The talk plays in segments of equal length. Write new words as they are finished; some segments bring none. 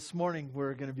this morning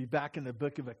we're going to be back in the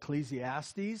book of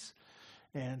Ecclesiastes.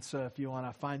 And so if you want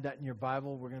to find that in your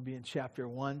Bible, we're going to be in chapter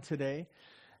 1 today.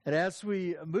 And as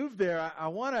we move there, I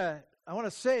want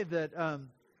to say that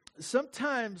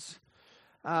sometimes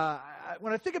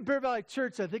when I think of Bear Valley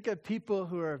Church, I think of people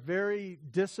who are very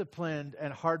disciplined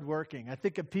and hardworking. I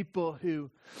think of people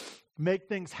who make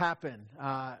things happen,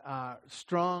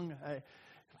 strong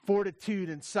fortitude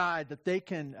inside that they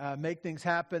can make things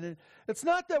happen. And it's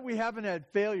not that we haven't had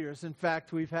failures. In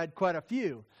fact, we've had quite a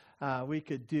few. We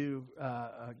could do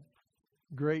a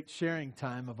great sharing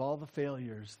time of all the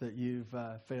failures that you've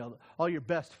failed, all your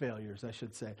best failures, I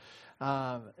should say.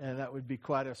 And that would be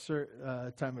quite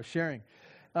a time of sharing.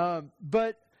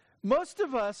 But most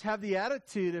of us have the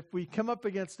attitude, if we come up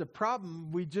against a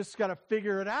problem, we just got to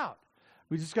figure it out.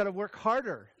 We just got to work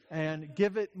harder and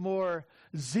give it more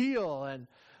zeal. And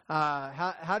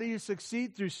how do you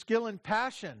succeed? Through skill and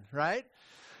passion, right?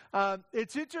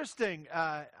 It's interesting.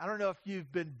 I don't know if you've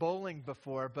been bowling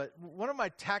before, but one of my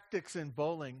tactics in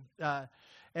bowling,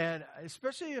 and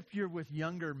especially if you're with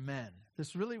younger men,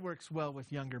 this really works well with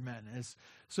younger men.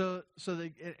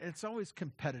 It's always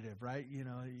competitive, right? You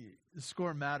know, the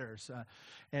score matters.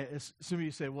 Some of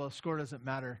you say, well, score doesn't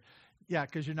matter. Yeah,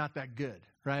 because you're not that good,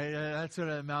 right? That's what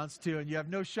it amounts to. And you have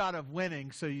no shot of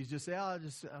winning, so you just say, I'll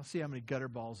see how many gutter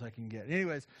balls I can get.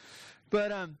 Anyways,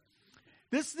 but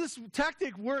this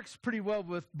tactic works pretty well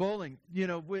with bowling. You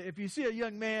know, if you see a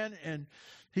young man and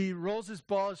he rolls his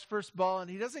first ball, and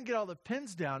he doesn't get all the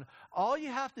pins down, all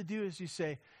you have to do is you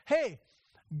say, hey,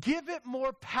 give it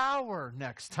more power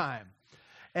next time.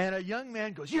 And a young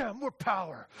man goes, yeah, more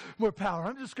power.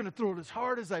 I'm just going to throw it as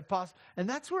hard as I possibly. And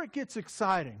that's where it gets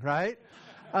exciting, right?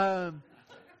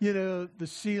 You know, the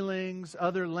ceilings,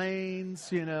 other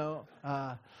lanes, you know,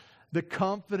 the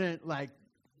confident, like,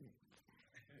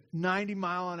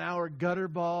 90-mile-an-hour gutter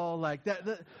ball, like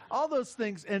that, all those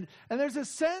things. And there's a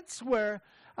sense where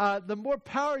the more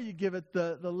power you give it,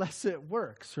 the less it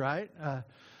works, right?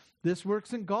 This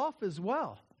works in golf as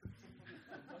well.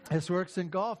 This works in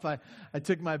golf. I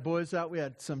took my boys out. We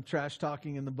had some trash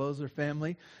talking in the Bozer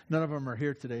family. None of them are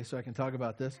here today, so I can talk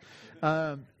about this.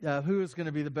 Who is going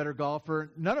to be the better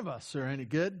golfer? None of us are any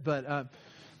good, but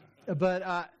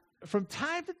from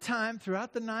time to time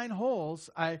throughout the 9 holes,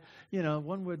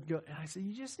 one would go, and I said,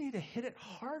 you just need to hit it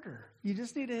harder.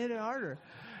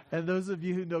 And those of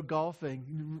you who know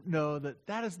golfing know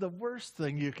that is the worst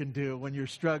thing you can do when you're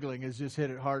struggling, is just hit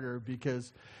it harder,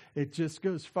 because it just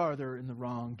goes farther in the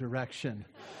wrong direction,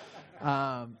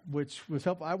 which was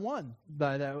helpful. I won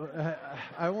by that.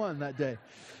 I won that day.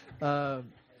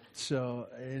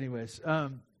 Anyways,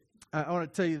 I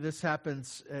want to tell you, this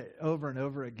happens over and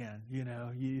over again. You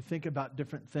know, you think about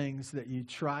different things that you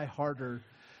try harder,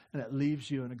 and it leaves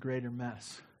you in a greater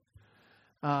mess.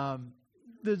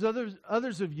 There's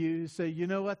others of you who say, you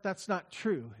know what, that's not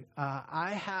true.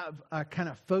 I have a kind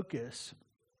of focus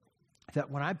that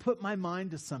when I put my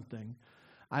mind to something,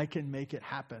 I can make it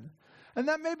happen. And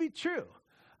that may be true.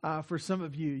 For some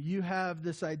of you, you have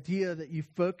this idea that you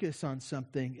focus on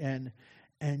something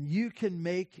and you can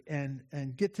make and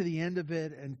get to the end of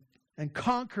it and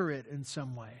conquer it in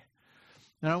some way.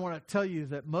 And I want to tell you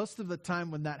that most of the time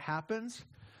when that happens,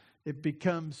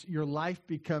 your life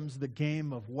becomes the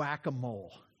game of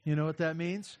whack-a-mole. You know what that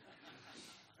means?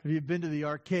 If you've been to the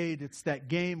arcade, it's that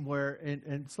game where, and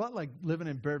it's a lot like living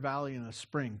in Bear Valley in the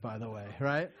spring, by the way,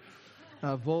 right?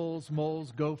 Voles,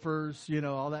 moles, gophers, you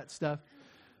know, all that stuff.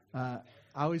 I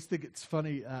always think it's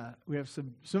funny. We have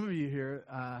some of you here,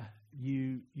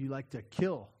 you like to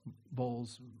kill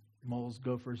voles, moles,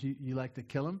 gophers. You like to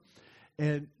kill them.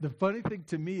 And the funny thing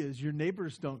to me is your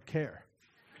neighbors don't care.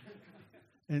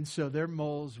 And so they're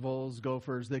moles, voles,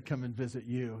 gophers. They come and visit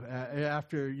you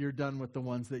after you're done with the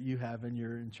ones that you have, and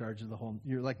you're in charge of the whole.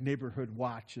 You're like neighborhood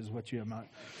watch is what you amount.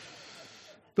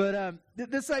 But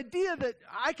this idea that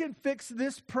I can fix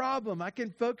this problem, I can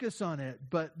focus on it,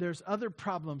 but there's other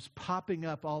problems popping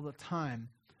up all the time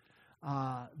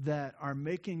that are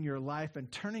making your life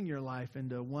and turning your life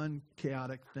into one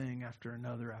chaotic thing after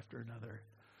another.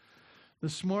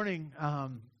 This morning,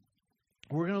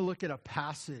 we're going to look at a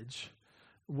passage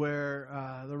where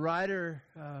the writer,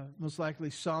 most likely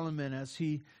Solomon, as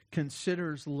he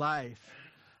considers life,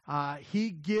 he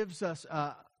gives us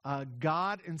a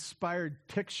God-inspired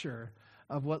picture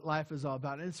of what life is all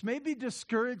about. And it's maybe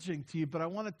discouraging to you, but I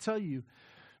want to tell you,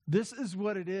 this is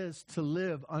what it is to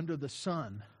live under the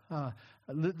sun.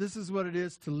 This is what it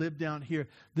is to live down here.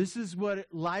 This is what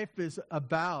life is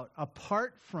about,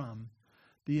 apart from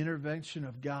the intervention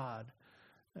of God.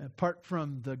 Apart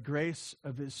from the grace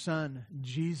of His Son,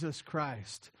 Jesus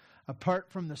Christ, apart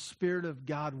from the Spirit of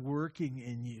God working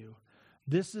in you.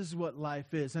 This is what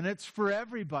life is. And it's for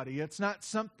everybody. It's not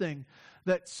something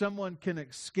that someone can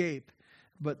escape,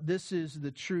 but this is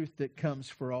the truth that comes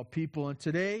for all people. And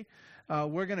today,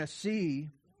 we're going to see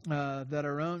that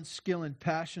our own skill and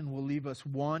passion will leave us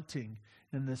wanting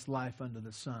in this life under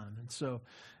the sun. And so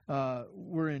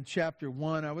we're in chapter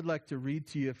 1. I would like to read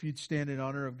to you, if you'd stand in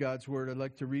honor of God's word, I'd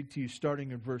like to read to you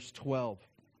starting in verse 12.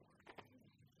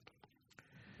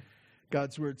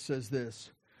 God's word says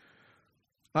this: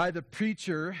 I, the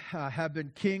preacher, have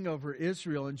been king over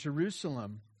Israel and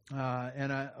Jerusalem,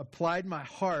 and I applied my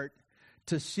heart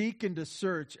to seek and to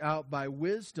search out by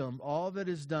wisdom all that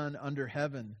is done under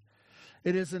heaven.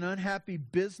 It is an unhappy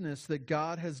business that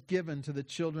God has given to the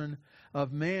children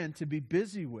of man to be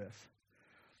busy with.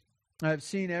 I have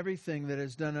seen everything that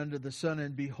is done under the sun,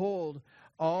 and behold,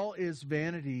 all is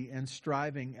vanity and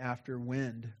striving after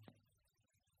wind.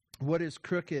 What is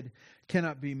crooked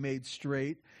cannot be made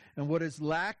straight, and what is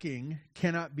lacking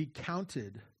cannot be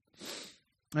counted.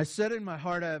 I said in my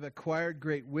heart, I have acquired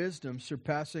great wisdom,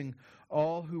 surpassing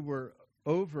all who were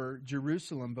over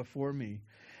Jerusalem before me.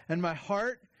 And my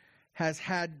heart has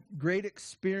had great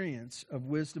experience of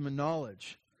wisdom and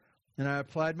knowledge. And I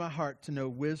applied my heart to know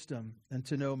wisdom and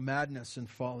to know madness and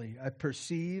folly. I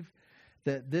perceive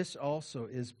that this also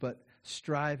is but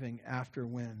striving after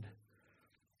wind.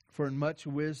 For in much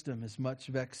wisdom is much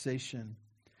vexation,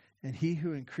 and he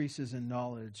who increases in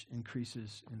knowledge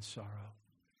increases in sorrow.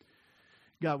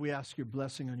 God, we ask your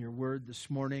blessing on your word this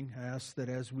morning. I ask that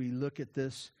as we look at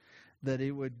this, that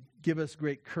it would give us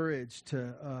great courage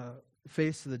to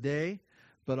face the day,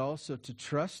 but also to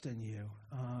trust in you,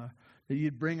 that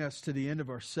you'd bring us to the end of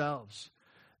ourselves,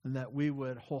 and that we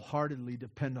would wholeheartedly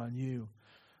depend on you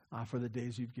for the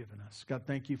days you've given us. God,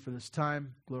 thank you for this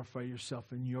time. Glorify yourself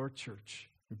in your church.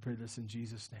 We pray this in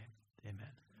Jesus' name. Amen.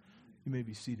 You may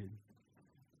be seated.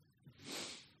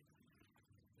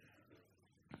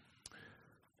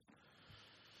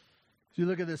 If you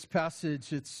look at this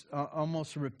passage, it's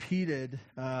almost repeated,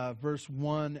 verse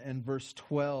 1 and verse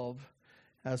 12.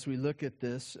 As we look at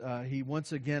this, he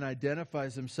once again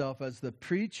identifies himself as the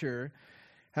preacher,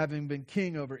 having been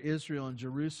king over Israel and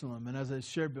Jerusalem. And as I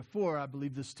shared before, I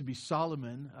believe this to be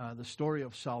Solomon, the story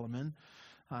of Solomon,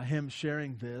 him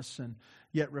sharing this, and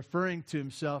yet referring to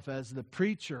himself as the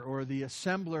preacher or the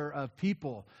assembler of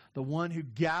people, the one who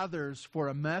gathers for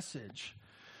a message.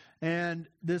 And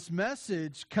this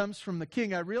message comes from the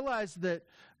king. I realize that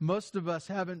most of us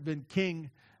haven't been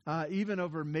king even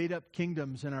over made-up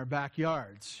kingdoms in our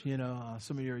backyards. You know,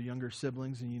 some of your younger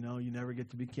siblings, and you know you never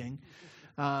get to be king.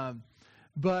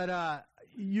 But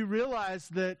you realize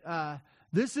that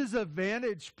this is a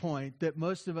vantage point that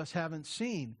most of us haven't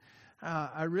seen.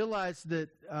 I realize that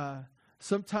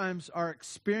sometimes our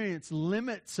experience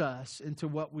limits us into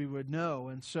what we would know.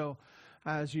 And so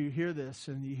as you hear this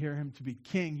and you hear him to be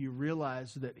king, you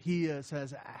realize that he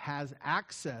has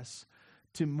access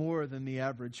to more than the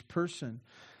average person.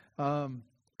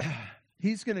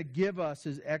 He's going to give us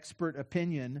his expert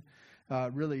opinion,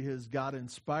 really his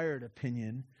God-inspired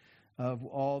opinion of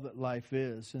all that life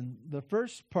is. And the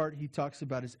first part he talks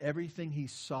about is everything he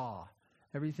saw.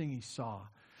 Everything he saw.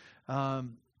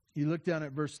 You look down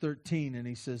at verse 13 and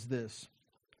he says this: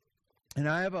 and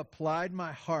I have applied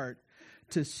my heart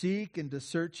to seek and to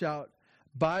search out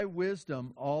by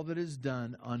wisdom all that is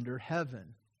done under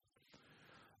heaven.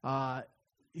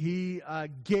 He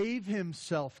gave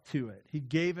himself to it. He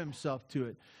gave himself to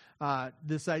it.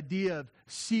 This idea of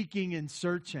seeking and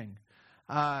searching.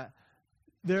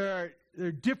 There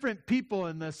are different people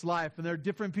in this life, and there are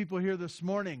different people here this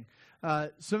morning.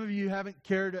 Some of you haven't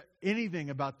cared anything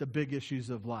about the big issues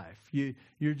of life.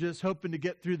 You're just hoping to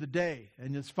get through the day,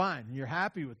 and it's fine. You're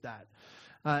happy with that.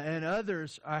 And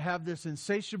others have this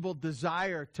insatiable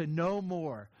desire to know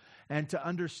more and to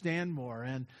understand more.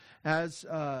 And as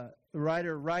the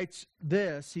writer writes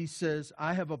this, he says,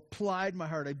 I have applied my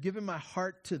heart. I've given my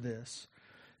heart to this,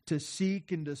 to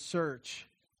seek and to search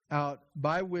out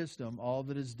by wisdom all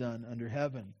that is done under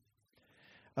heaven.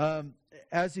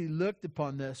 As he looked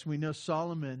upon this, we know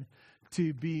Solomon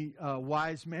to be a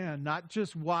wise man, not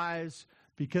just wise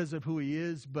because of who he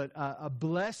is, but a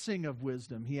blessing of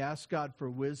wisdom. He asked God for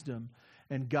wisdom,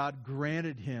 and God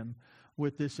granted him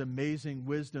with this amazing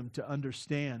wisdom to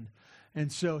understand.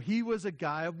 And so he was a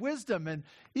guy of wisdom. And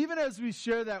even as we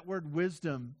share that word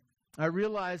wisdom, I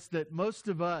realize that most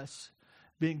of us,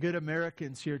 being good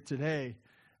Americans here today,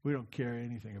 we don't care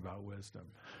anything about wisdom.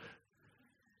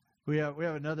 We have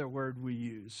another word we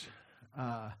use,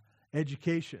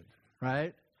 education,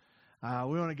 right?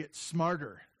 We want to get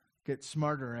smarter.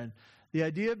 And The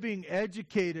idea of being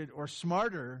educated or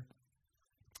smarter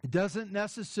doesn't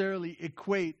necessarily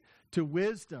equate to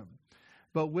wisdom.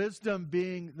 But wisdom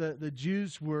being the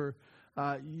Jews were,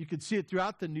 you could see it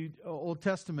throughout the Old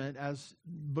Testament, as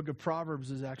the book of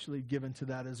Proverbs is actually given to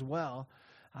that as well.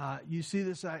 You see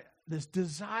this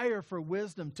desire for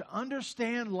wisdom to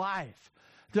understand life,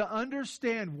 to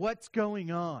understand what's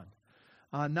going on,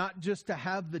 not just to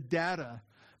have the data,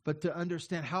 but to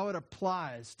understand how it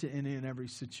applies to any and every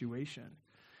situation.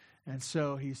 And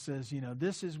so he says,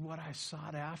 this is what I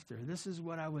sought after. This is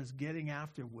what I was getting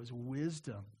after, was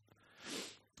wisdom.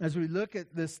 As we look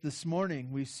at this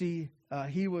morning, we see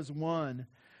he was one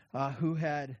who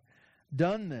had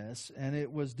done this, and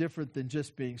it was different than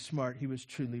just being smart. He was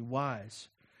truly wise.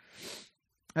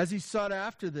 As he sought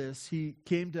after this, he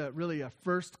came to really a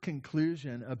first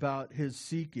conclusion about his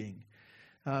seeking.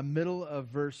 Middle of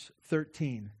verse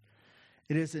 13.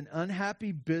 It is an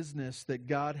unhappy business that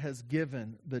God has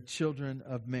given the children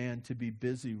of man to be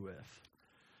busy with.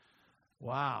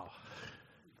 Wow.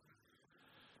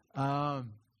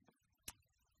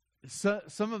 So,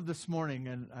 some of this morning,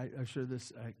 and I'm sure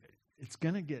it's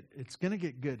gonna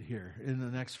get good here in the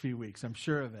next few weeks. I'm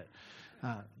sure of it.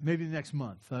 Maybe next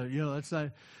month. It's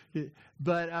not.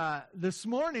 But this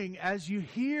morning, as you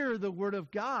hear the word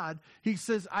of God, he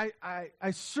says,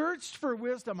 I searched for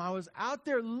wisdom. I was out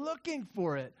there looking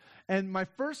for it. And my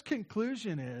first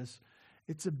conclusion is,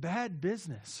 it's a bad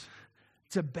business.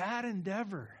 It's a bad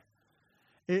endeavor.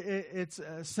 It's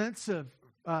a sense of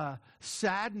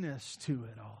sadness to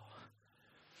it all.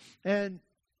 And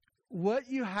what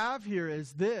you have here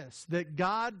is this, that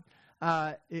God,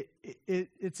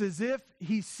 it's as if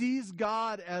he sees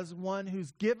God as one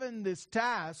who's given this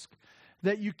task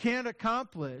that you can't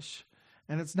accomplish,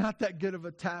 and it's not that good of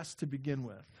a task to begin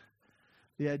with.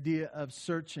 The idea of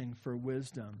searching for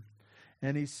wisdom.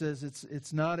 And he says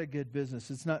it's not a good business.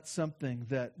 It's not something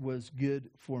that was good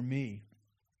for me.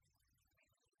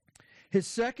 His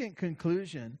second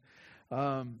conclusion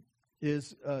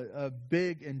is a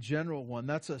big and general one.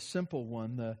 That's a simple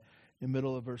one, in the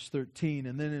middle of verse 13.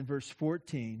 And then in verse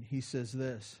 14, he says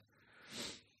this,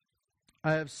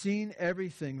 I have seen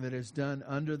everything that is done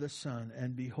under the sun,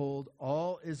 and behold,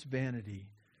 all is vanity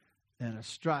and a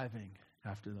striving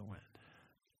after the wind.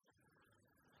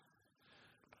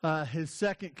 His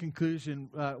second conclusion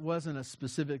wasn't a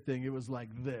specific thing. It was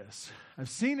like this. I've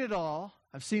seen it all.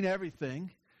 I've seen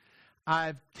everything.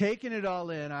 I've taken it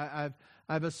all in.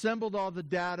 I've assembled all the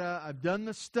data. I've done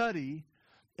the study.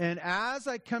 And as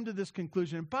I come to this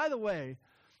conclusion, and by the way,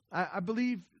 I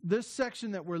believe this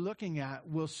section that we're looking at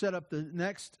will set up the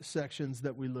next sections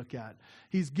that we look at.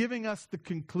 He's giving us the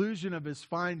conclusion of his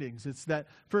findings. It's that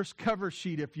first cover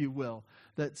sheet, if you will,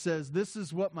 that says, this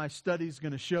is what my study is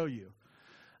going to show you.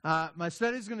 My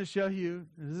study is going to show you,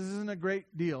 this isn't a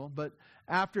great deal, but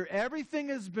after everything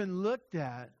has been looked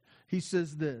at, he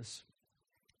says this.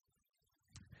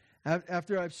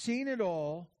 After I've seen it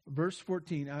all, verse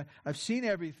 14, I've seen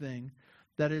everything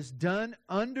that is done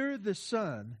under the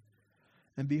sun,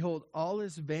 and behold, all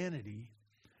is vanity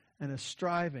and a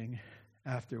striving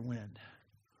after wind.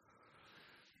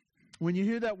 When you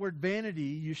hear that word vanity,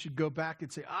 you should go back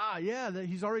and say,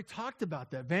 he's already talked about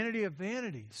that. Vanity of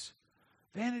vanities.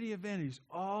 Vanity of vanities.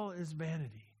 All is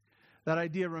vanity. That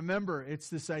idea, remember, it's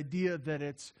this idea that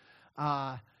it's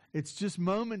just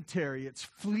momentary. It's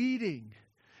fleeting.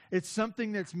 It's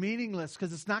something that's meaningless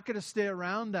because it's not going to stay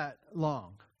around that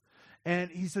long.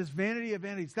 And he says, vanity of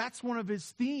vanities. That's one of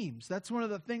his themes. That's one of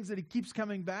the things that he keeps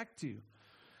coming back to.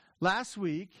 Last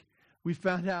week, we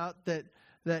found out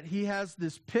that he has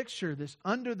this picture, this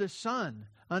under the sun.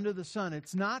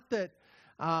 It's not that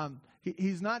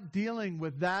he's not dealing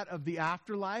with that of the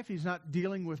afterlife. He's not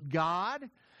dealing with God.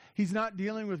 He's not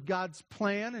dealing with God's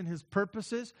plan and his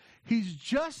purposes. He's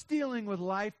just dealing with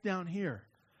life down here.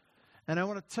 And I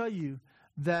want to tell you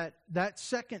that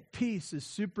second piece is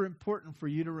super important for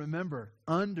you to remember,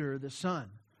 under the sun.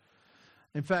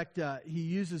 In fact, he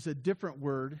uses a different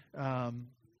word,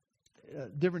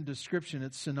 different description.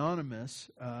 It's synonymous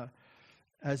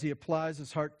as he applies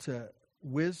his heart to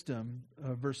wisdom.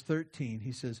 Verse 13,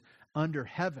 he says, under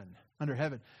heaven.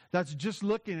 That's just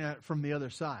looking at it from the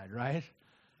other side, right?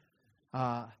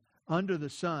 Under the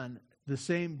sun. The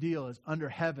same deal as under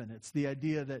heaven. It's the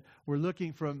idea that we're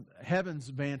looking from heaven's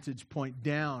vantage point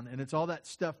down, and it's all that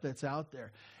stuff that's out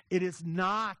there. It is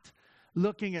not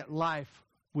looking at life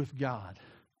with God.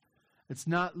 It's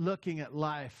not looking at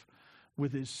life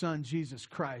with his Son, Jesus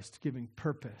Christ, giving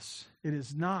purpose. It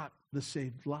is not the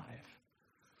saved life.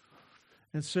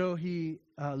 And so he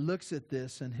looks at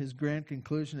this, and his grand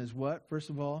conclusion is what?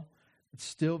 First of all, it's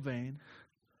still vain.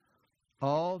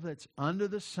 all that's under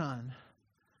the sun,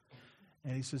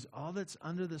 and he says all that's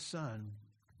under the sun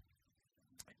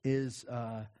is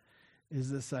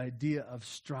this idea of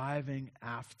striving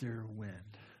after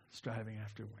wind. Striving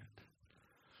after wind.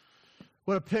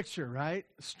 What a picture, right?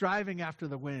 Striving after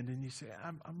the wind. And you say,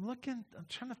 I'm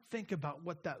trying to think about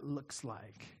what that looks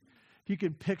like. If you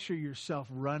can picture yourself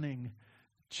running,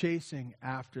 chasing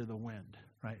after the wind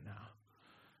right now.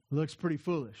 It looks pretty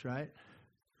foolish, right?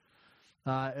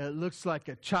 It looks like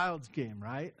a child's game,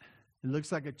 right? It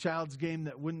looks like a child's game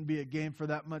that wouldn't be a game for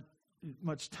that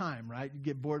much time, right? You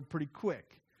get bored pretty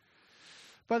quick.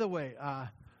 By the way,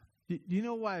 do you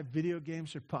know why video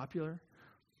games are popular?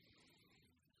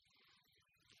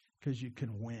 Because you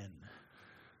can win.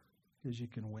 Because you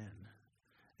can win.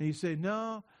 And you say,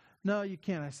 no, you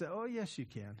can't. I say, oh, yes, you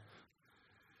can.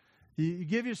 You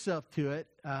give yourself to it.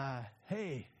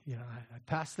 Hey, I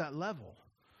passed that level.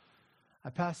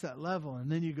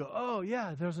 And then you go, oh,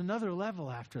 yeah, there's another level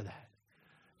after that.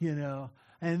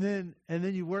 And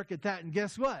then you work at that, and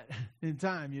guess what? In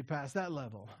time, you pass that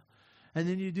level. And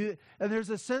then you do it. And there's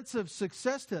a sense of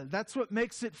success to it. That's what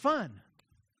makes it fun.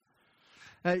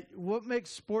 What makes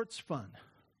sports fun?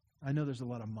 I know there's a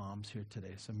lot of moms here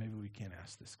today, so maybe we can't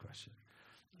ask this question.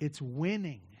 It's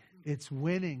winning. It's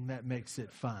winning that makes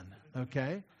it fun,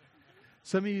 okay?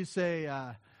 Some of you say,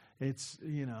 it's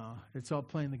all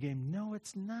playing the game. No,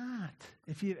 it's not.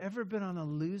 If you've ever been on a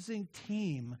losing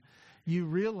team, you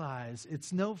realize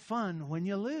it's no fun when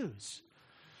you lose.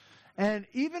 And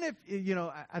even if,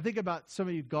 I think about some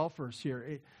of you golfers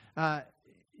here,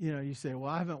 you say, well,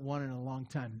 I haven't won in a long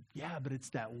time. Yeah, but it's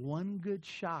that one good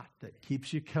shot that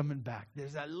keeps you coming back.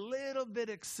 There's that little bit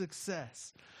of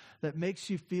success that makes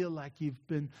you feel like you've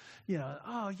been,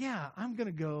 oh, yeah, I'm going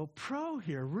to go pro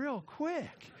here real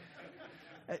quick.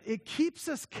 It keeps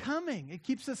us coming. It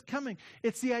keeps us coming.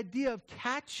 It's the idea of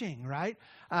catching, right?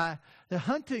 The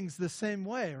hunting's the same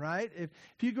way, right? If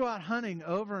you go out hunting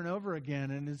over and over again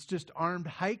and it's just armed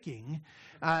hiking,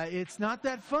 it's not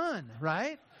that fun,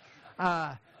 right?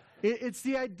 It's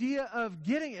the idea of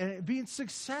getting and being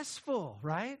successful,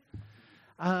 right?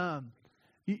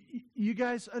 You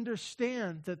guys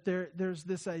understand that there's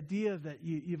this idea that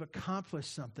you've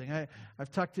accomplished something.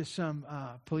 I've talked to some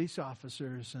police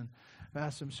officers and I've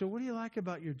asked them, so what do you like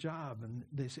about your job? And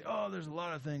they say, oh, there's a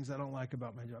lot of things I don't like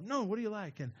about my job. No, what do you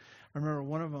like? And I remember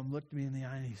one of them looked me in the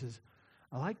eye and he says,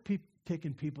 I like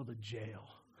taking people to jail.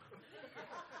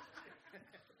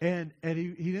 And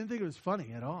he didn't think it was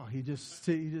funny at all. He just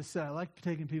said, I like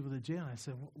taking people to jail. And I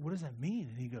said, what does that mean?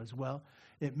 And he goes, well,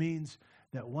 it means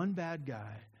that one bad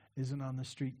guy isn't on the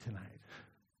street tonight.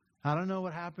 I don't know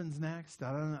what happens next.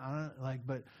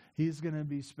 But he's going to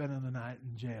be spending the night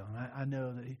in jail. And I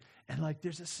know that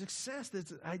there's a success.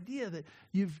 There's an idea that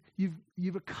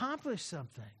you've accomplished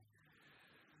something.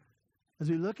 As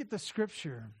we look at the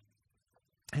scripture,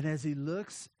 and as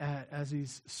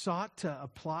he's sought to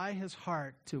apply his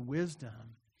heart to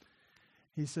wisdom,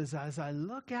 he says, as I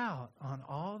look out on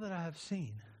all that I have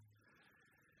seen,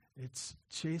 it's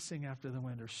chasing after the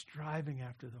wind or striving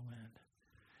after the wind.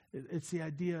 It's the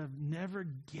idea of never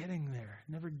getting there.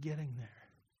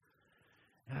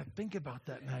 And I think about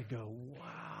that and I go,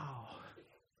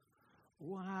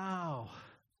 wow.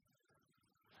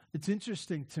 It's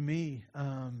interesting to me,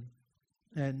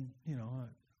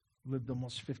 lived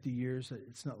almost 50 years.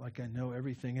 It's not like I know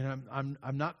everything, and I'm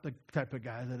not the type of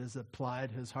guy that has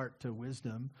applied his heart to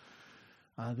wisdom.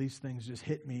 These things just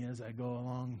hit me as I go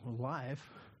along with life.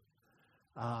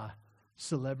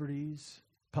 Celebrities,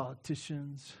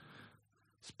 politicians,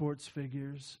 sports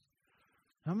figures.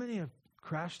 How many have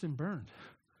crashed and burned?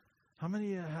 How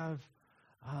many have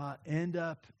end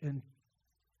up in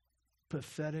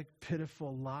pathetic,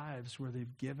 pitiful lives where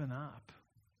they've given up?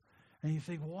 And you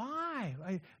think, why?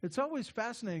 It's always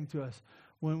fascinating to us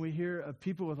when we hear of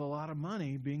people with a lot of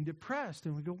money being depressed.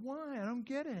 And we go, why? I don't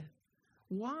get it.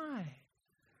 Why?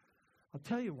 I'll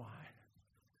tell you why.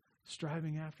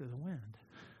 Striving after the wind.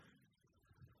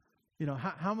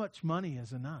 How much money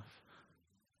is enough?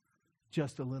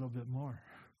 Just a little bit more.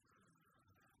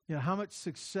 How much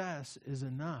success is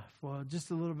enough? Well, just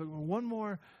a little bit more. One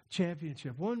more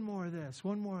championship. One more of this.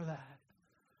 One more of that.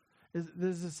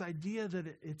 There's this idea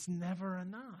that it's never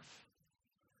enough.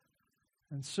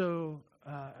 And so,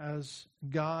 as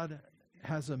God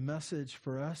has a message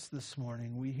for us this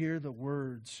morning, we hear the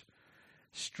words,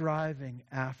 striving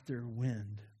after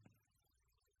wind.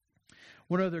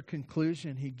 One other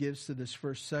conclusion he gives to this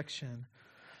first section,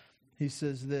 he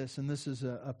says this, and this is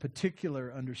a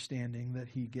particular understanding that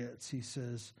he gets. He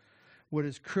says, what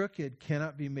is crooked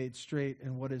cannot be made straight,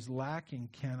 and what is lacking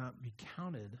cannot be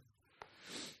counted.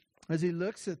 as he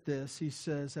looks at this, he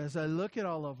says, as I look at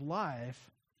all of life,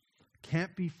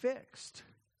 can't be fixed.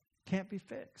 Can't be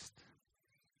fixed.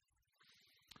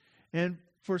 And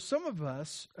for some of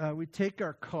us, we take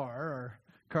our car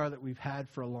that we've had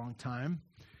for a long time,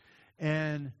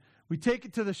 and we take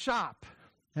it to the shop,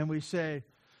 and we say,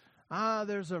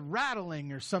 there's a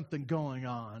rattling or something going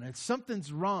on.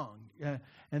 Something's wrong.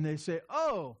 And they say,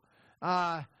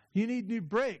 you need new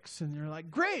brakes. And you're like,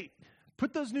 great,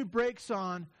 put those new brakes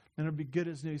on, and it'll be good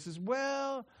as new. He says,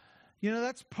 well,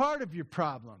 that's part of your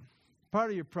problem. Part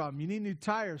of your problem. You need new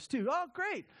tires too. Oh,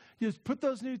 great. You just put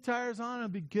those new tires on and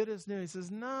it'll be good as new. He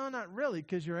says, no, not really,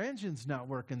 because your engine's not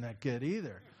working that good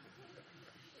either.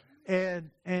 And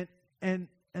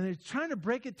they're trying to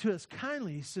break it to us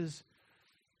kindly. He says,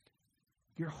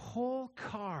 your whole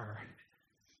car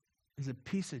is a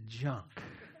piece of junk.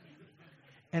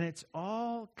 And it's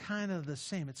all kind of the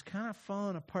same. It's kind of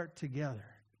falling apart together.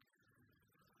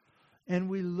 And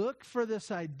we look for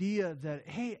this idea that,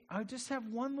 hey, I just have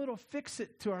one little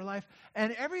fix-it to our life,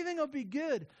 and everything will be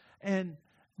good. And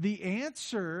the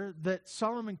answer that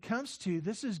Solomon comes to,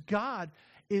 this is God,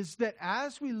 is that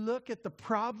as we look at the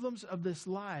problems of this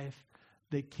life,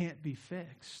 they can't be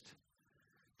fixed.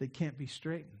 They can't be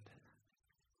straightened.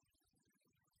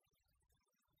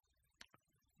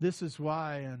 This is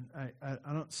why, and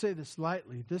I don't say this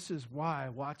lightly, this is why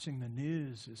watching the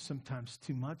news is sometimes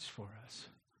too much for us.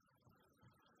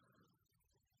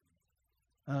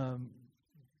 I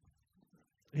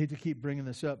hate to keep bringing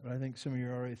this up, but I think some of you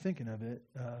are already thinking of it.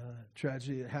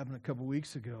 Tragedy that happened a couple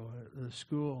weeks ago at the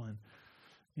school,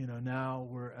 and now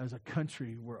as a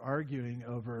country, we're arguing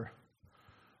over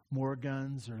more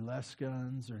guns or less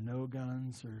guns or no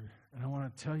guns, and I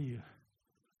want to tell you,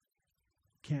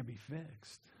 can't be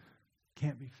fixed.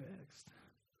 Can't be fixed.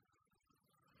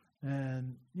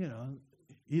 And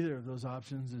either of those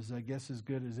options is, I guess, as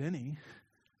good as any.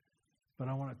 But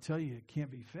I want to tell you, it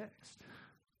can't be fixed.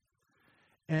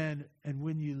 And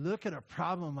when you look at a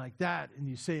problem like that and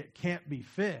you say it can't be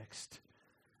fixed,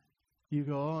 you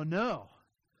go, oh no.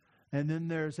 And then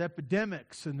there's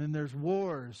epidemics, and then there's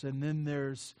wars, and then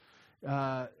there's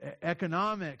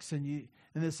economics, and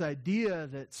this idea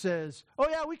that says, oh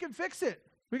yeah, we can fix it.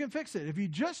 We can fix it. If you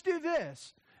just do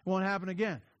this, it won't happen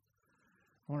again.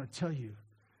 I want to tell you,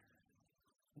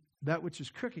 that which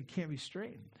is crooked can't be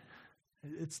straightened.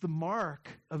 It's the mark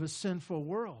of a sinful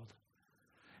world.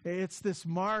 It's this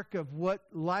mark of what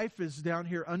life is down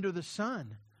here under the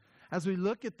sun. As we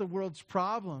look at the world's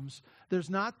problems, there's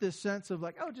not this sense of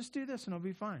like, oh, just do this and it'll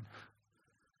be fine.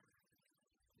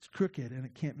 It's crooked and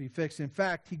it can't be fixed. In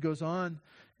fact, he goes on,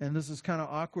 and this is kind of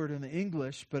awkward in the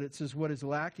English, but it says what is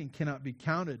lacking cannot be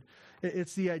counted.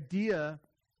 It's the idea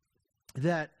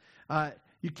that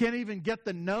you can't even get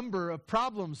the number of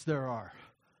problems there are.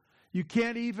 You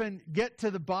can't even get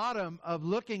to the bottom of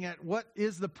looking at what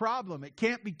is the problem. It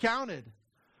can't be counted.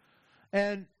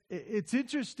 And it's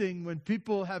interesting when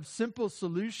people have simple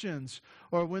solutions,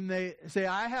 or when they say,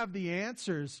 I have the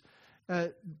answers,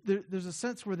 there's a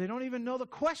sense where they don't even know the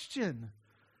question.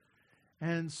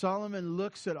 And Solomon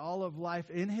looks at all of life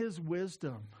in his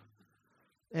wisdom.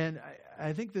 And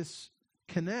I think this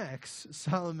connects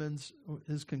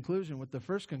his conclusion with the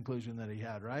first conclusion that he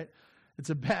had, right? It's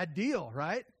a bad deal,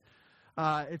 right?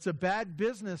 It's a bad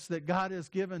business that God has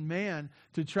given man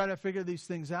to try to figure these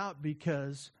things out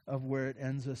because of where it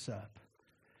ends us up.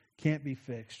 Can't be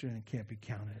fixed and it can't be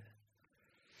counted.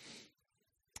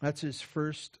 That's his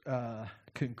first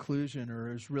conclusion,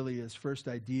 or is really his first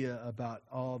idea about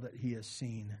all that he has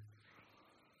seen.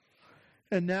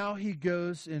 And now he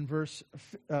goes in verse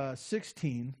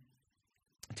 16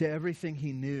 to everything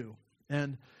he knew.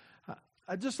 And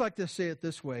I'd just like to say it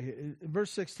this way. In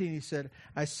verse 16, he said,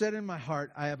 I said in my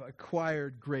heart, I have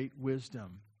acquired great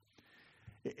wisdom.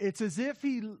 It's as if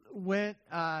he went,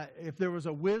 if there was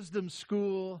a wisdom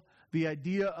school, the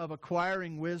idea of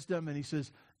acquiring wisdom, and he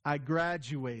says, I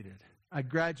graduated,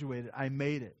 I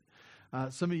made it.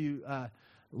 Some of you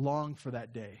long for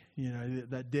that day,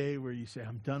 that day where you say,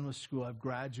 I'm done with school, I've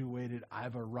graduated,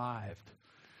 I've arrived.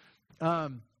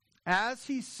 As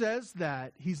he says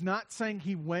that, he's not saying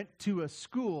he went to a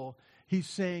school. He's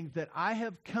saying that I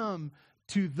have come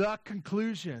to the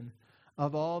conclusion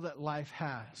of all that life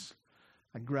has.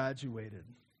 I graduated.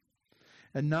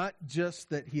 And not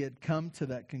just that he had come to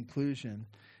that conclusion.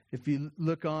 If you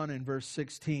look on in verse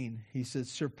 16, he says,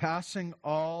 surpassing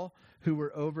all who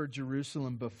were over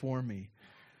Jerusalem before me.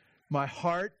 My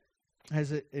heart has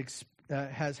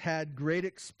had great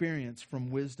experience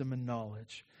from wisdom and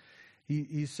knowledge.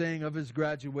 He's saying of his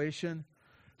graduation,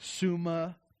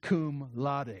 summa cum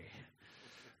laude,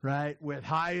 right? With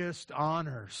highest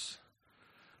honors.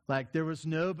 Like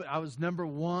but I was number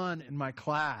one in my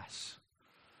class.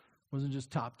 Wasn't just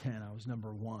top 10, I was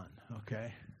number one,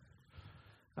 okay?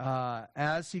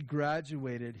 As he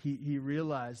graduated, he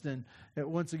realized, and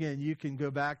once again, you can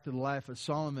go back to the life of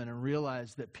Solomon and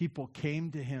realize that people came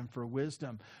to him for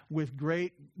wisdom. With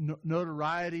great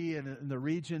notoriety in the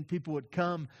region, people would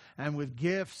come and with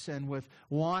gifts and with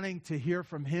wanting to hear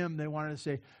from him, they wanted to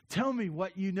say, tell me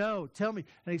what you know, tell me.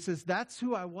 And he says, that's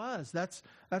who I was. That's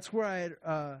where I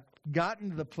had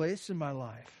gotten to the place in my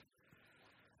life.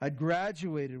 I'd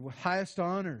graduated with highest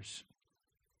honors.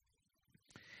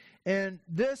 And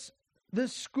this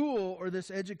school or this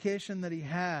education that he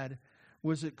had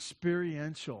was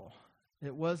experiential.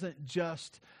 It wasn't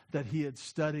just that he had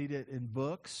studied it in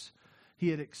books. He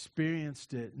had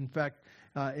experienced it. In fact,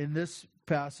 in this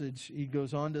passage, he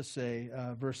goes on to say,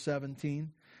 verse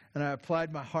 17, and I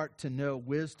applied my heart to know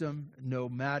wisdom, know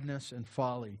madness, and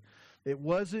folly. It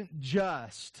wasn't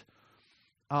just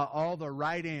all the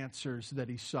right answers that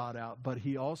he sought out, but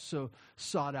he also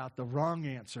sought out the wrong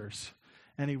answers.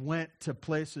 And he went to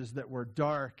places that were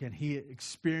dark, and he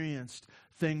experienced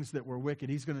things that were wicked.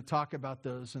 He's going to talk about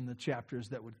those in the chapters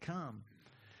that would come.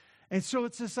 And so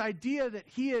it's this idea that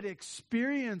he had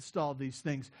experienced all these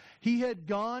things. He had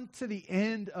gone to the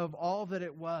end of all that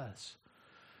it was.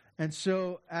 And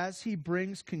so as he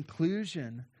brings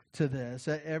conclusion to this,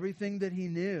 everything that he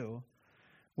knew,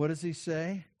 what does he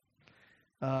say?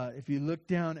 If you look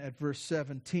down at verse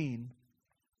 17,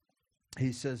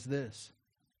 he says this.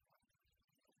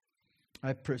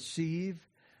 I perceive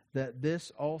that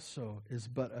this also is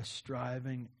but a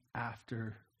striving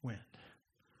after wind.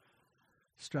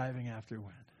 Striving after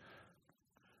wind.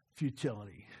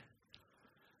 Futility.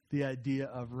 The idea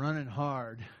of running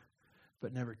hard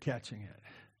but never catching it.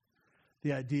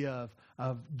 The idea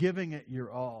of giving it your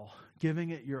all,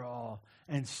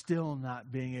 and still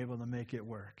not being able to make it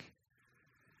work.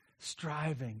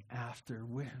 Striving after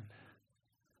wind.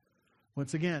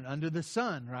 Once again, under the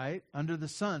sun, right? Under the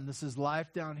sun, this is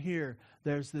life down here.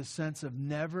 There's this sense of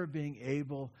never being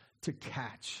able to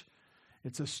catch.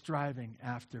 It's a striving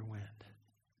after wind.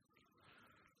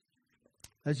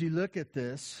 As you look at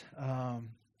this,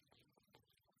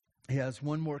 he has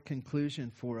one more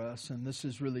conclusion for us, and this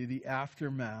is really the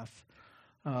aftermath,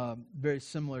 very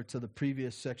similar to the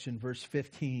previous section, verse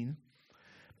 15.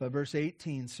 But verse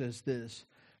 18 says this,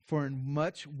 for in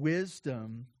much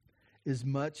wisdom is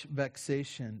much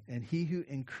vexation, and he who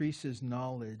increases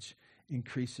knowledge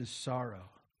increases sorrow.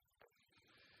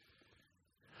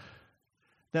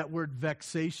 That word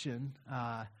vexation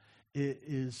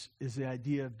is the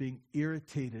idea of being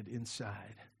irritated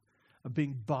inside, of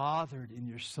being bothered in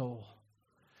your soul.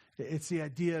 It's the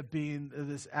idea of being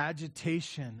this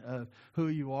agitation of who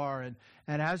you are. And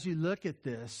as you look at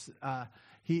this,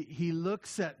 He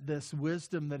looks at this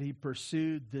wisdom that he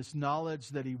pursued, this knowledge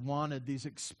that he wanted, these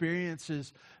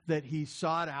experiences that he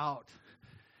sought out.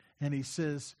 And he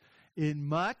says, in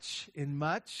much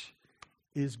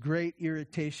is great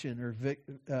irritation or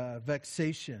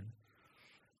vexation.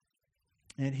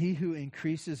 And he who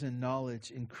increases in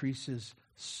knowledge increases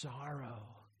sorrow.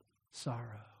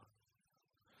 Sorrow.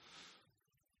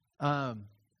 Let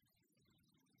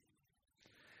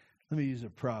me use a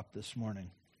prop this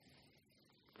morning.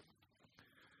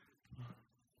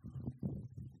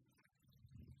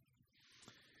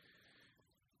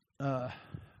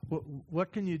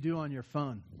 What can you do on your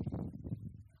phone?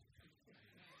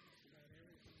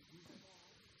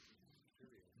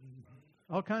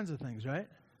 All kinds of things, right?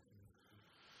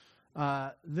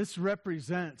 This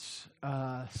represents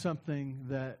something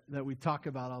that we talk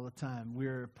about all the time.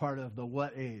 We're part of the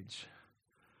what age?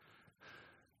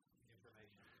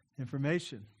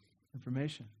 Information.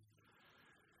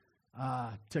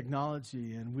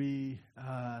 Technology, and we...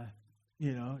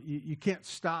 you can't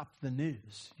stop the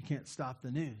news. You can't stop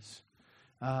the news.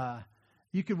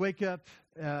 You could wake up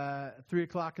at 3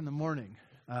 o'clock in the morning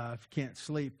if you can't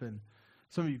sleep, and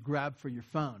some of you grab for your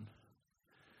phone.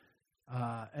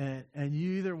 And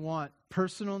you either want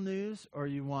personal news or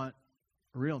you want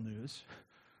real news,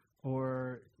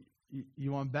 or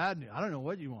you want bad news. I don't know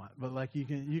what you want, but like you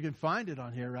can find it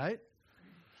on here, right?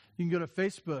 You can go to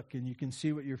Facebook and you can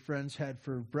see what your friends had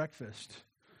for breakfast.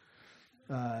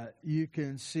 You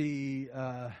can see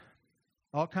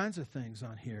all kinds of things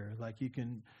on here. Like you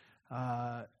can,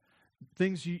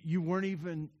 things you weren't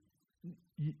even,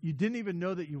 you didn't even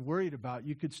know that you worried about,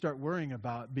 you could start worrying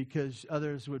about because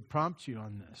others would prompt you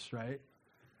on this, right?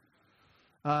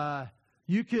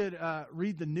 You could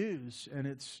read the news, and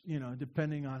it's,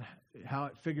 depending on how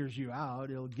it figures you out,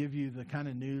 it'll give you the kind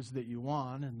of news that you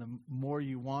want, and the more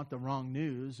you want the wrong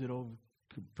news, it'll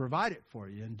provide it for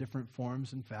you in different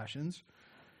forms and fashions.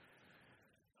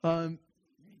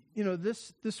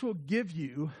 This will give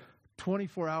you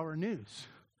 24-hour news,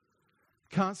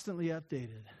 constantly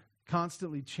updated,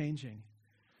 constantly changing.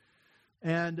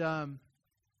 And a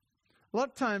lot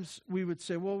of times we would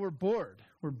say, well, we're bored.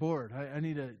 We're bored. I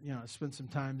need to, spend some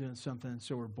time doing something,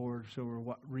 so we're bored, so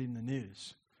we're reading the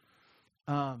news.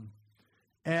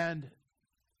 And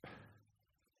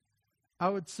I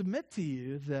would submit to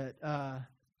you that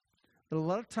a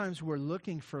lot of times we're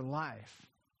looking for life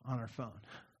on our phone.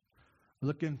 We're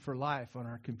looking for life on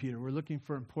our computer. We're looking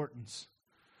for importance.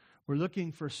 We're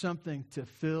looking for something to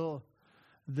fill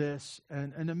this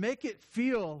and to make it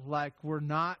feel like we're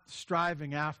not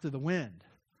striving after the wind.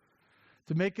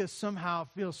 To make us somehow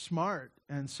feel smart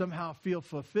and somehow feel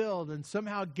fulfilled and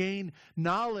somehow gain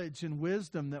knowledge and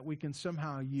wisdom that we can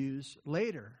somehow use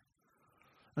later.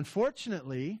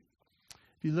 Unfortunately,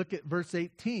 if you look at verse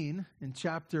 18 in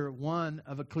chapter 1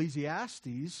 of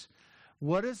Ecclesiastes,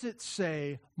 what does it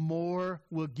say more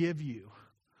will give you?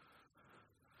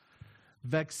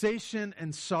 Vexation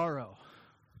and sorrow.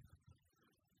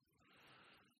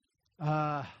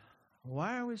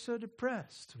 Why are we so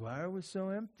depressed? Why are we so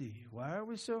empty? Why are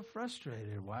we so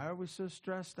frustrated? Why are we so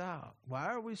stressed out? Why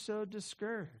are we so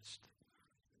discouraged?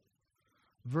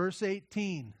 Verse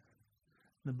 18, in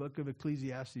the book of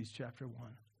Ecclesiastes, chapter 1.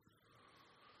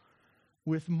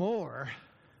 With more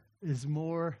is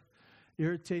more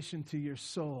irritation to your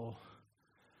soul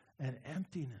and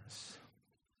emptiness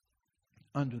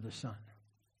under the sun.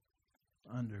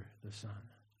 Under the sun.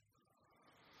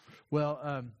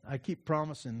 Well, I keep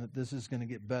promising that this is going to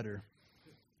get better.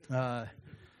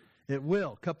 It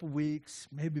will, a couple weeks,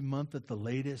 maybe a month at the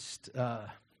latest.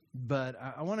 But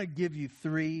I want to give you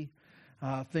three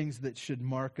things that should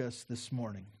mark us this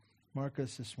morning. Mark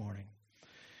us this morning.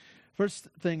 First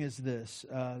thing is this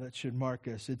that should mark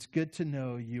us. It's good to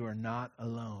know you are not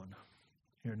alone.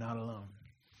 You're not alone.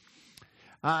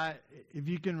 If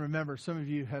you can remember, some of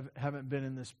you haven't been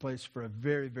in this place for a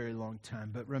very, very long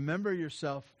time. But remember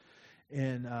yourself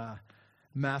in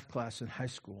math class in high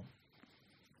school.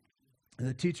 And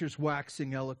the teacher's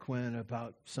waxing eloquent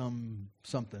about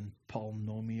something,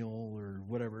 polynomial or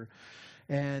whatever.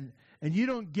 And you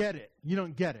don't get it. You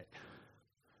don't get it.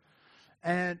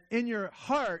 And in your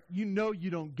heart, you know you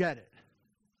don't get it.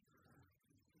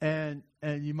 And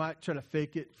you might try to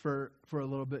fake it for a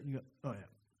little bit, and you go, oh yeah.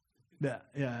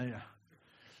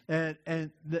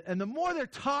 And the more they're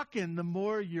talking, the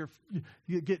more you're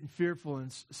getting fearful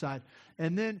inside.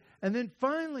 And then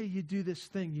finally you do this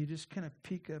thing. You just kind of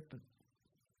peek up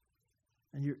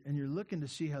and you're looking to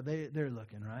see how they're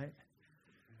looking, right?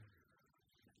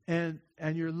 And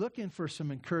you're looking for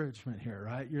some encouragement here,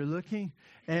 right? You're looking,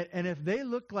 and if they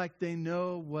look like they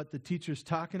know what the teacher's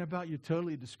talking about, you're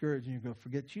totally discouraged, and you go,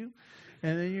 forget you.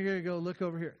 And then you're going to go look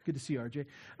over here. Good to see you, RJ.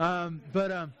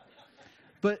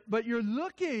 But you're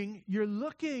looking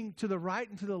to the right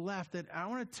and to the left. And I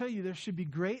want to tell you, there should be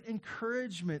great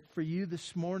encouragement for you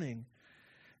this morning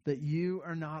that you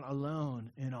are not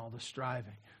alone in all the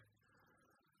striving.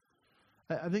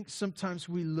 I think sometimes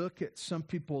we look at some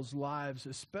people's lives,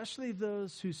 especially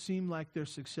those who seem like they're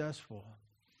successful,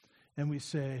 and we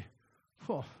say,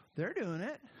 well, they're doing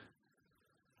it.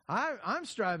 I'm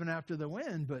striving after the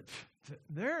wind, but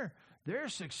they're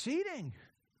succeeding.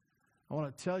 I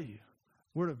want to tell you,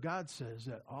 the Word of God says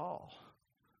that all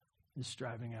is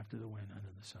striving after the wind under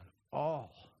the sun.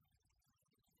 All.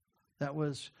 That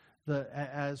was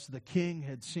as the king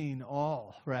had seen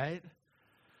all, right?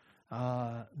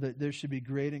 That there should be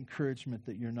great encouragement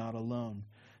that you're not alone.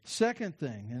 Second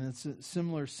thing, and it's a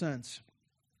similar sense,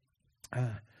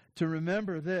 to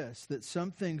remember this, that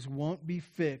some things won't be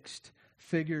fixed,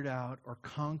 figured out, or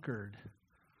conquered.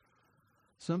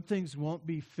 Some things won't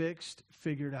be fixed,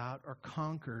 figured out, or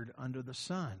conquered under the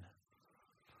sun.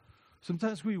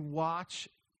 Sometimes we watch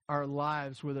our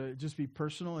lives, whether it just be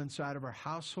personal inside of our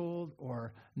household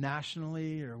or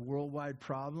nationally or worldwide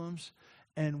problems,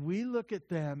 and we look at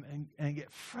them and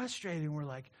get frustrated. And we're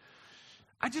like,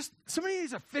 somebody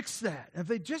needs to fix that. If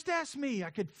they just asked me, I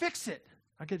could fix it.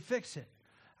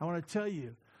 I want to tell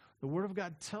you, the Word of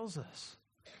God tells us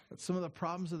that some of the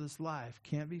problems of this life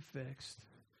can't be fixed,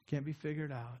 can't be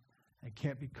figured out, and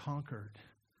can't be conquered.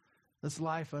 This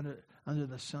life under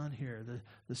the sun here,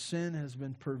 the sin has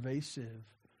been pervasive.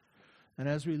 And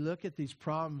as we look at these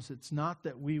problems, it's not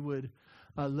that we would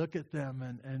look at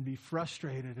them and be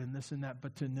frustrated and this and that,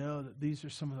 but to know that these are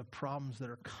some of the problems that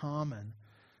are common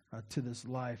to this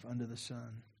life under the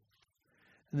sun.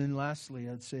 And then lastly,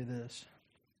 I'd say this.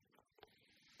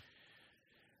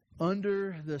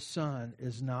 Under the sun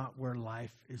is not where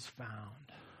life is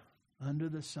found. under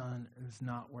the sun is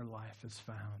not where life is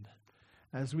found.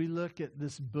 As we look at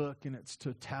this book in its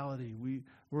totality,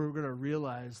 we're going to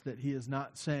realize that he is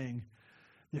not saying,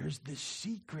 there's this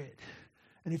secret.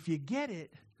 And if you get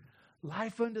it,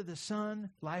 life under the sun,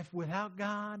 life without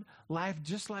God, life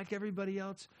just like everybody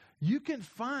else, you can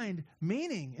find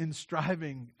meaning in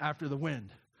striving after the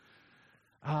wind.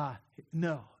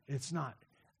 No, it's not.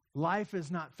 Life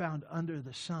is not found under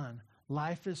the sun.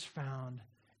 Life is found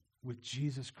with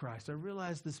Jesus Christ. I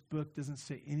realize this book doesn't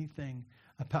say anything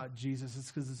about Jesus.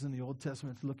 It's because it's in the Old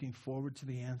Testament. It's looking forward to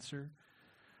the answer.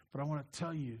 But I want to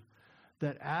tell you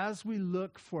that as we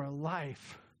look for a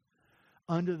life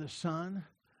under the sun,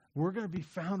 we're going to be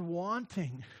found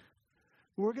wanting.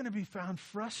 We're going to be found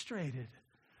frustrated.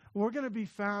 We're going to be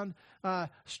found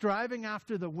striving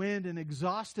after the wind and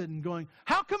exhausted and going,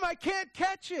 how come I can't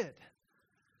catch it?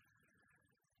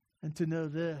 And to know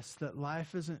this, that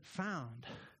life isn't found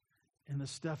in the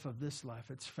stuff of this life.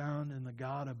 It's found in the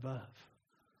God above.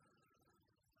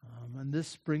 And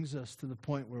this brings us to the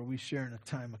point where we share in a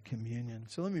time of communion.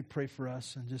 So let me pray for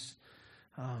us and just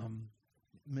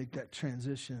make that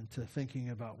transition to thinking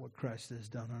about what Christ has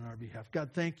done on our behalf.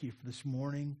 God, thank you for this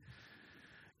morning.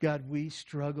 God, we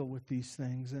struggle with these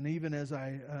things. And even as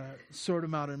I sort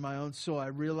them out in my own soul, I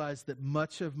realize that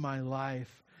much of my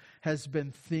life has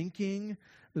been thinking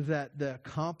that the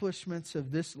accomplishments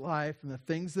of this life and the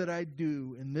things that I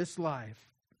do in this life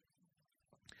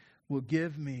will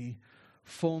give me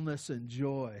fullness and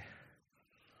joy.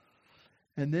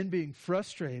 And then being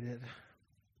frustrated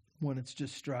when it's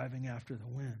just striving after the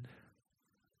wind.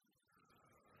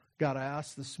 God, I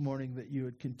ask this morning that you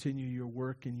would continue your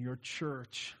work in your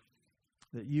church,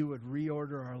 that you would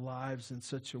reorder our lives in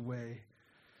such a way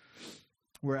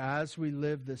where as we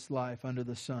live this life under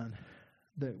the sun,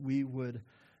 that we would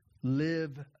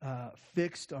live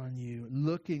fixed on you,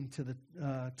 looking to the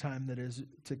time that is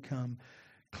to come,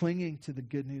 clinging to the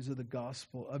good news of the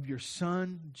gospel of your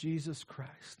Son, Jesus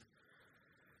Christ.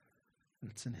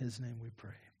 It's in his name we pray.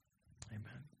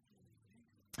 Amen.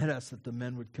 I'd ask that the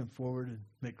men would come forward and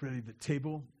make ready the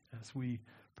table as we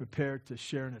prepare to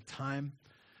share in a time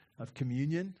of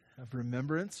communion, of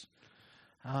remembrance.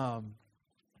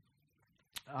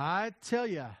 I tell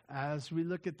you, as we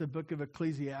look at the book of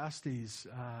Ecclesiastes,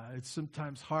 it's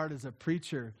sometimes hard as a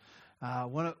preacher.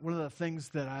 One of the things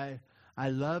that I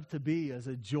love to be as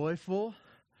a joyful,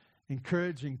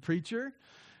 encouraging preacher,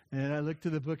 and I look to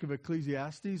the book of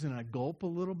Ecclesiastes and I gulp a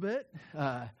little bit,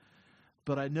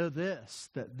 but I know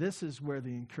that this is where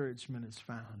the encouragement is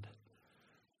found.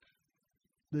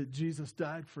 That Jesus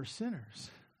died for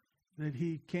sinners, that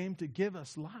he came to give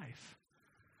us life,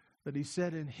 that he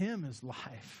said in him is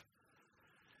life.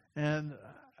 And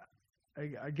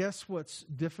I guess what's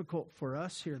difficult for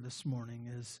us here this morning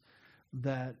is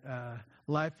that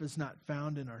life is not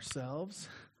found in ourselves.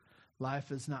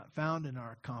 Life is not found in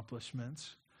our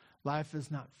accomplishments. Life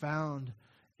is not found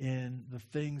in the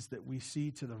things that we see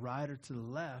to the right or to the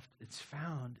left. It's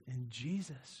found in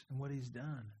Jesus and what he's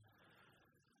done.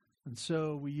 And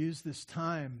so we use this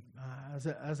time,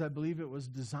 as I believe it was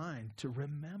designed, to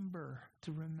remember.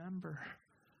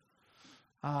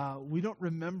 We don't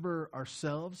remember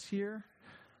ourselves here.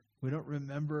 We don't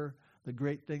remember the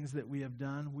great things that we have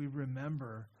done. We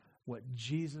remember what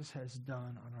Jesus has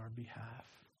done on our behalf.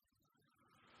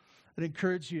 I'd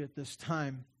encourage you at this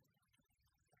time,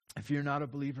 if you're not a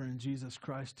believer in Jesus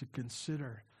Christ, to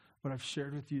consider what I've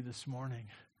shared with you this morning.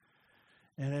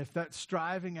 And if that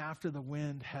striving after the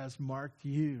wind has marked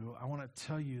you, I want to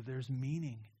tell you there's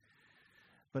meaning.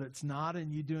 But it's not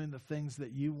in you doing the things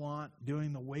that you want,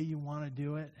 doing the way you want to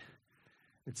do it.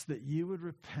 It's that you would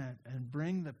repent and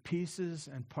bring the pieces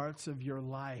and parts of your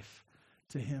life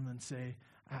to him and say,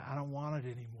 I don't want it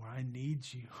anymore. I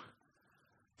need you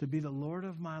to be the Lord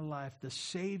of my life, the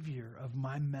Savior of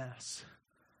my mess.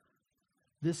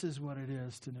 This is what it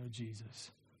is to know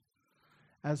Jesus.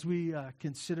 As we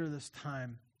consider this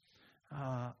time,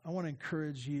 I want to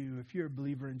encourage you, if you're a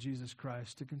believer in Jesus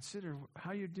Christ, to consider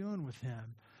how you're doing with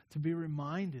him, to be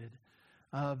reminded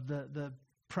of the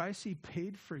price he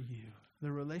paid for you,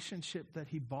 the relationship that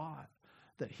he bought,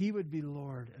 that he would be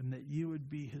Lord and that you would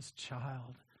be his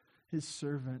child, his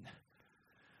servant.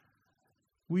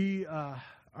 We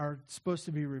are supposed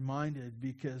to be reminded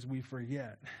because we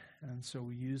forget, and so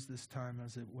we use this time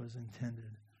as it was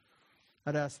intended.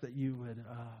 I'd ask that you would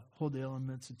hold the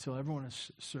elements until everyone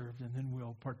is served, and then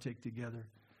we'll partake together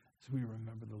as we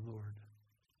remember the Lord.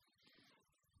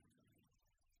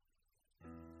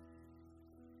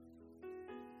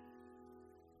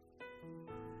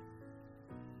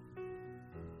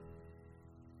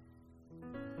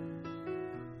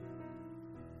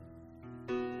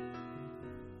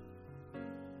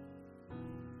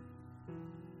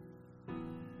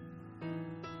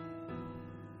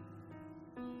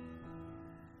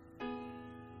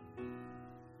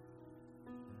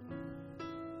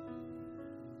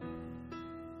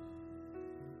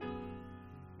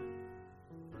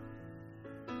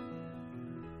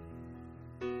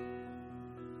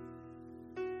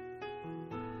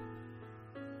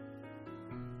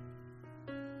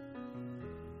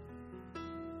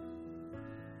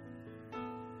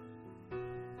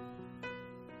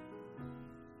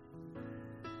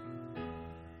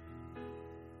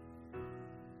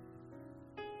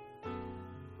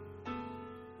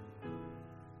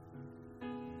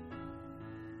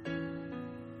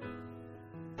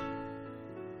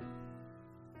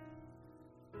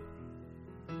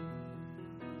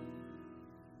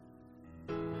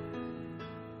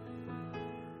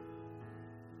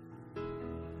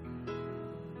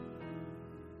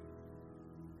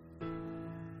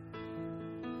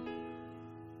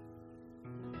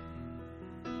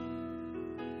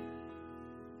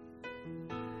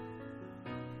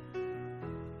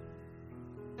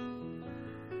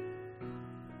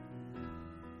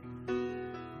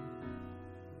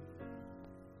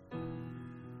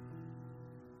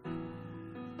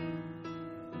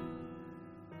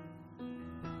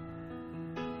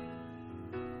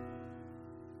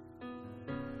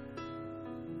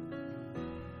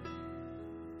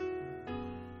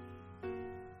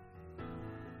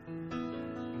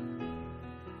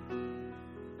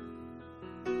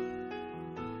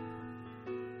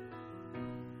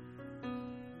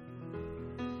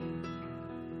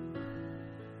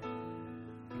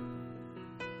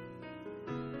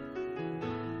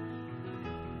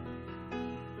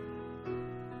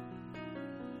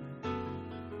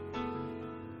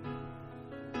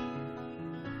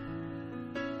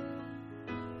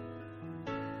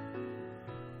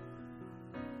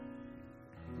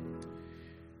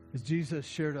 As Jesus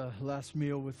shared a last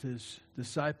meal with his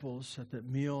disciples, at that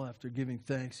meal, after giving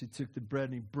thanks, he took the bread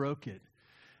and he broke it.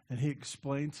 And he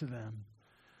explained to them,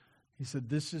 he said,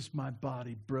 "This is my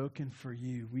body broken for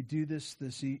you." We do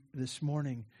this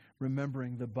morning,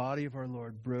 remembering the body of our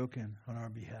Lord broken on our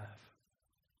behalf.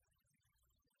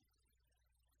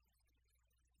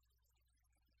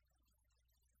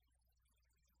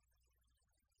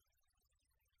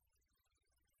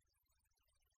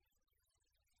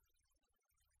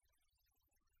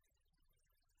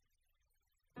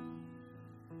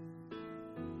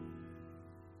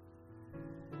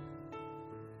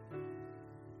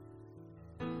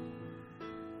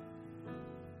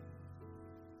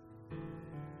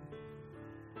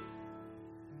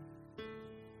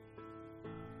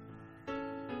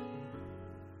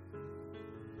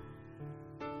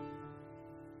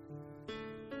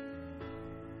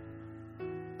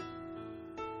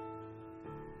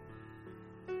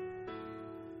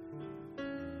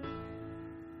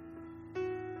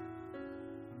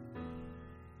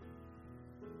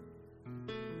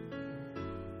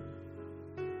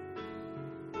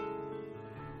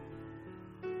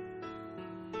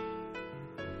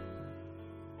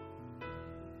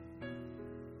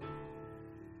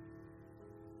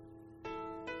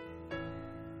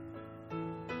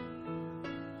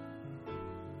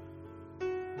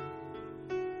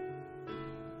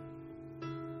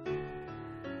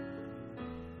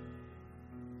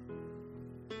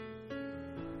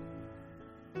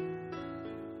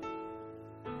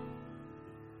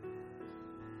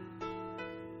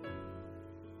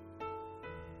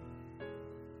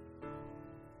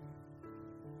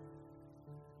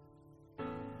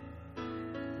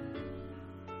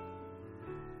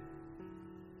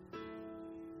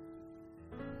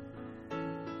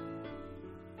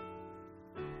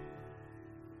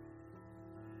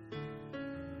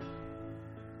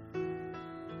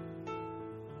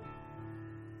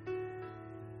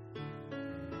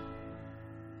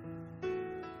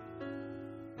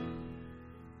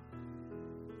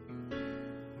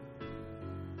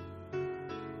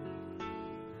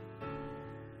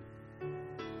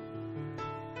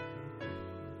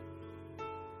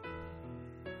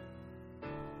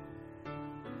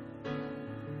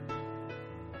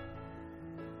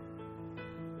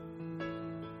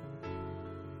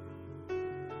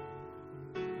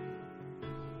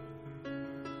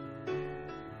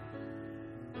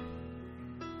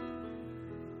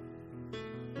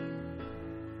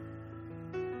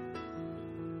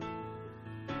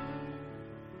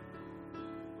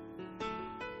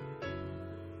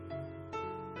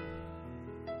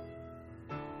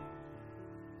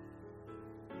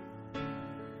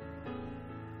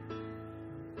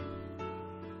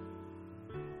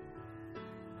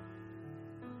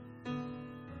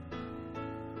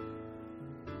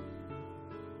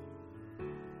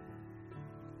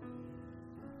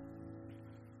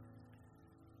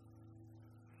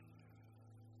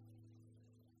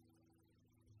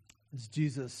 As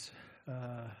Jesus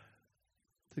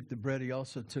took the bread, he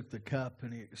also took the cup,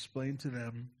 and he explained to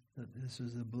them that this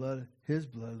is the blood, his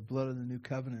blood, the blood of the new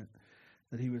covenant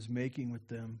that he was making with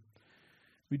them.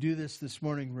 We do this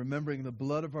morning, remembering the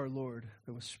blood of our Lord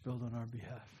that was spilled on our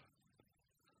behalf.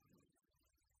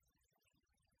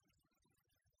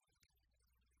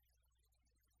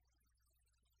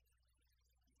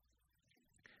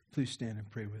 Please stand and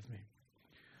pray with me.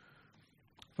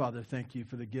 Father, thank you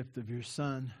for the gift of your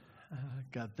Son.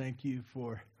 God, thank you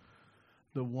for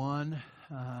the one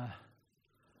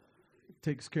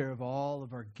takes care of all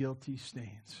of our guilty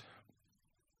stains.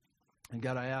 And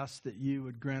God, I ask that you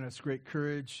would grant us great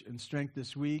courage and strength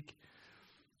this week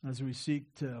as we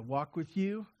seek to walk with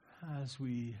you, as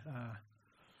we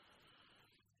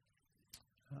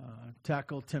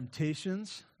tackle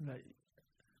temptations that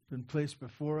have been placed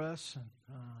before us.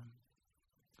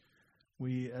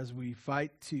 As we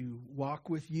fight to walk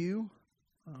with you,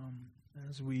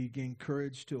 as we gain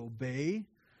courage to obey,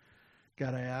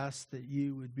 God, I ask that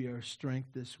you would be our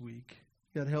strength this week.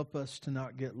 God, help us to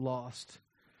not get lost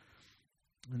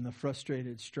in the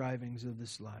frustrated strivings of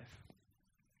this life.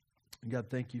 And God,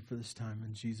 thank you for this time.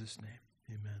 In Jesus' name,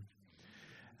 amen.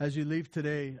 As you leave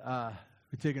today,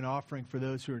 we take an offering for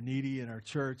those who are needy in our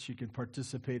church. You can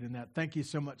participate in that. Thank you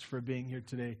so much for being here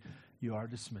today. You are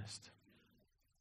dismissed.